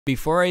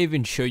Before I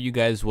even show you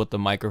guys what the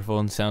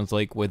microphone sounds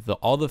like with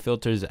all the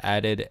filters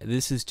added,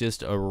 this is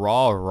just a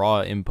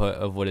raw input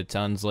of what it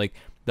sounds like.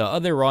 The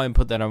other raw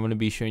input that I'm going to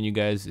be showing you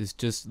guys is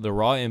just the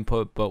raw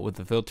input but with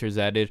the filters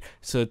added,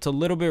 so it's a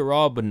little bit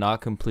raw but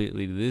not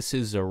completely. This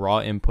is a raw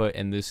input,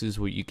 and this is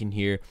what you can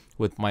hear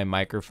with my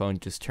microphone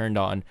just turned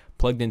on,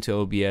 plugged into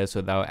OBS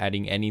without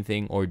adding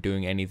anything or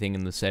doing anything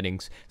in the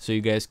settings. So you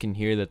guys can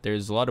hear that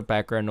there's a lot of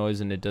background noise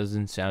and it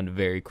doesn't sound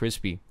very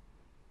crispy.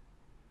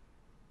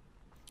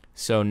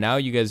 So now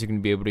you guys are going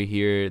to be able to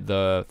hear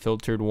the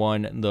filtered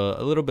one,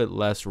 a little bit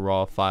less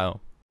raw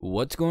file.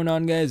 What's going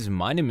on, guys?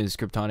 My name is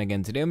Kryptonic,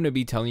 and today I'm going to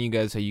be telling you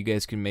guys how you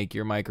guys can make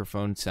your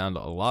microphone sound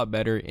a lot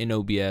better in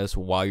OBS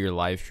while you're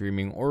live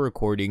streaming or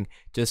recording,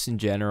 just in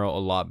general a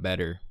lot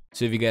better.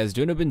 So if you guys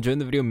do end up enjoying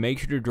the video, make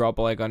sure to drop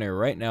a like on it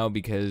right now,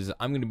 because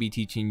I'm going to be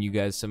teaching you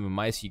guys some of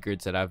my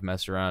secrets that I've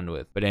messed around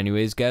with. But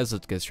anyways guys,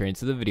 let's get straight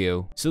into the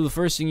video. So the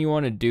first thing you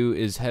want to do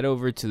is head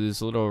over to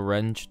this little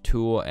wrench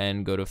tool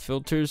and go to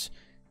filters.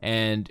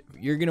 And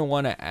you're going to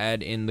want to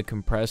add in the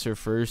compressor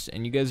first,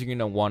 and you guys are going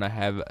to want to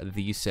have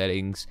these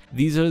settings.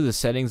 These are the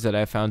settings that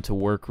I found to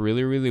work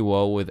really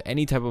well with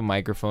any type of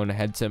microphone, a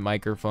headset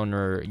microphone,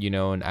 or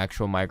an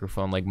actual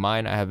microphone like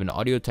mine. I have an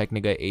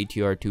Audio-Technica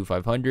ATR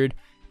 2500.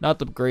 Not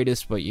the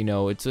greatest, but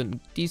it's a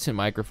decent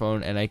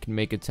microphone and I can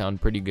make it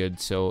sound pretty good,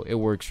 so it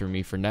works for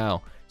me for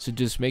now. So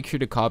just make sure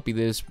to copy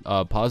this,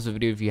 pause the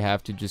video if you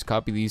have to, just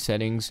copy these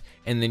settings,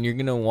 and then you're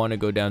going to want to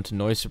go down to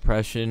noise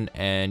suppression,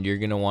 and you're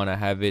going to want to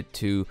have it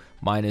to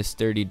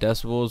 -30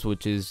 decibels,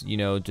 which is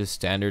just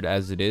standard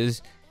as it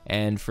is.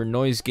 And for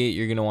noise gate,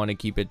 you're going to want to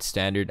keep it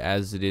standard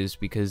as it is,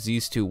 because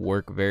these two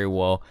work very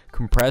well.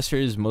 Compressor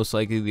is most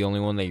likely the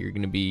only one that you're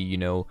going to be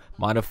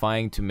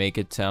modifying to make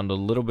it sound a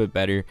little bit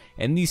better,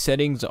 and these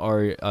settings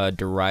are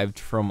derived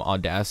from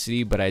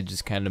Audacity, but I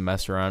just kind of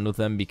mess around with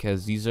them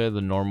because these are the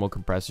normal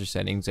compressor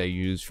settings I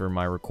use for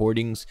my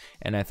recordings,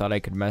 and I thought I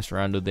could mess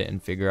around with it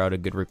and figure out a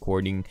good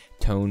recording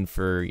tone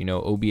for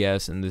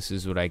OBS, and this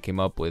is what I came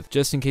up with.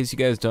 Just in case you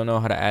guys don't know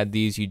how to add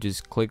these, you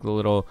just click the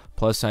little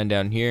plus sign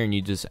down here and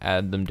you just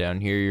add them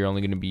down here. You're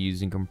only going to be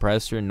using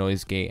compressor,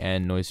 noise gate,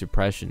 and noise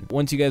suppression.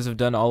 Once you guys have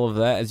done all of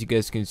that, as you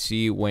guys can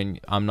see, when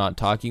I'm not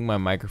talking, my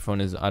microphone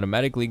is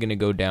automatically going to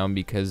go down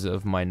because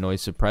of my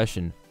noise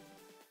suppression.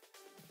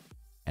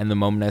 And the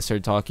moment I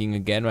start talking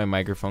again, my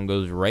microphone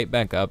goes right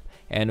back up.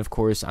 And of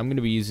course, I'm going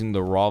to be using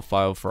the raw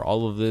file for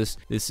all of this.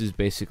 This is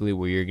basically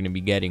what you're going to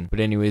be getting.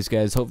 But anyways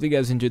guys, hopefully you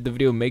guys enjoyed the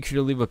video. Make sure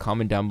to leave a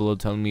comment down below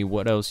telling me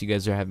what else you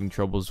guys are having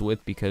troubles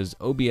with, because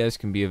OBS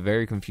can be a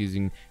very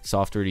confusing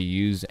software to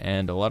use,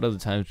 and a lot of the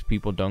times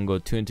people don't go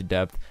too into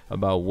depth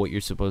about what you're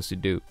supposed to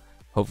do.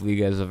 Hopefully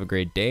you guys have a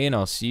great day, and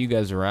I'll see you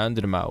guys around,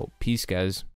 and I'm out. Peace guys.